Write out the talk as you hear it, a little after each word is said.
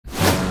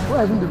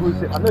Why even the go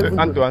say? I'm not even.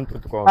 Anto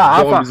to come.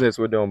 Ah, One business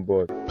with them on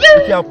board.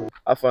 What happen?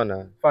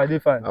 Afana. Fine,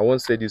 fine. I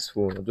won't sell this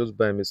phone. I'll just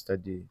buy Mr.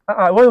 D. You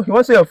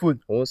want sell your phone?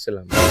 I won't sell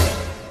them.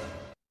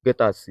 Get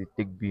us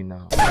take B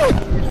now.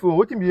 This phone.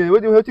 What be the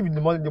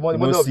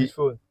money of this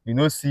phone? You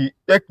know, see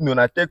Techno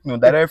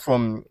direct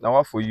from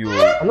now for you.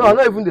 I'm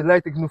not even the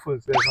like Techno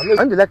phones.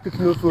 I'm the like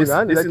Techno phones.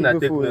 This is not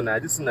Techno now.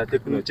 This is not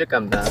Techno. Check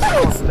them down.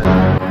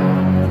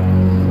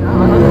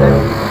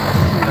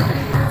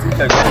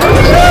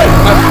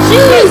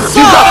 Jesus!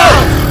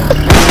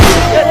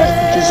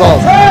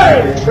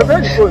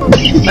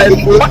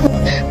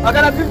 I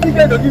got a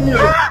 50K to give me. You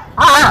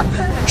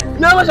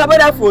know how much about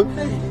that phone?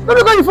 Let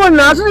me call the phone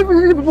now. So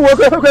people work.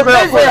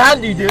 Say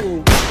handy there.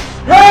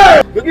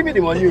 Hey! You give me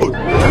the money. I don't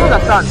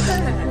understand.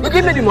 You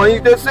give me the money.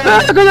 They say.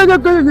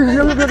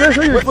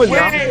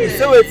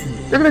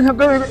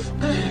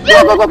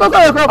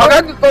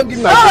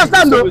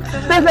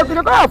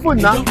 Phone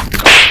now.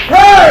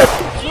 Hey!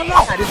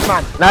 This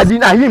man. Nah,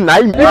 him.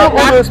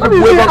 All those people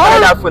who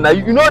don't that phone.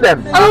 You know them.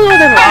 I don't know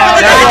them.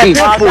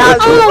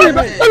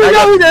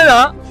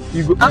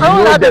 You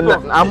know them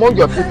among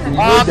your people. You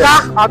know them.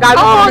 I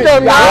know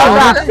them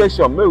now.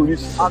 Station, wait,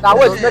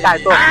 make I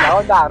talk. I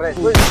want that arrest.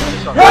 No.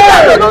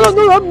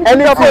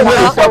 Anything we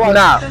talk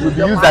now will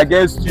be used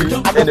against you.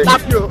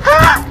 Slap you.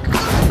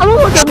 I don't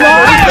know them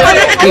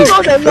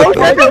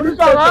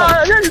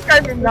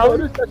now.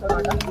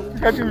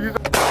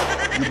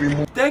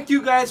 Thank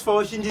you guys for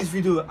watching this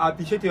video. I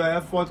appreciate your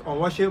effort on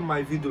watching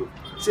my video.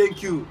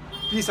 Thank you.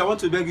 Please, I want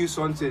to beg you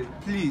something.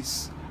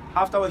 Please,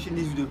 after watching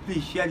this video,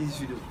 please share this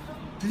video.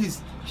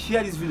 Please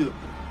share this video.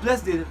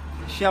 Press the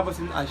share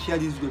button and share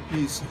this video,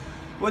 please.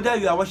 Whether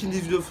you are watching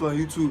this video from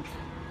YouTube,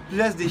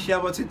 press the share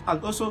button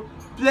and also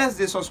press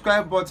the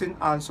subscribe button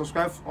and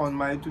subscribe on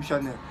my YouTube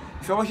channel.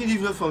 If you are watching this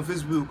video from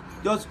Facebook,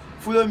 just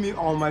follow me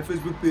on my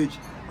Facebook page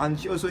and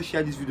also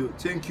share this video.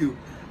 Thank you.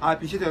 I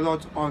appreciate a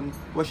lot on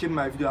watching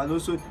my video and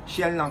also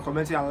sharing and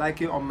commenting and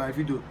liking on my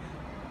video.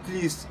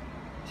 Please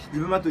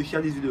remember to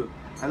share this video.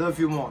 I love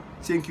you more.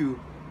 Thank you.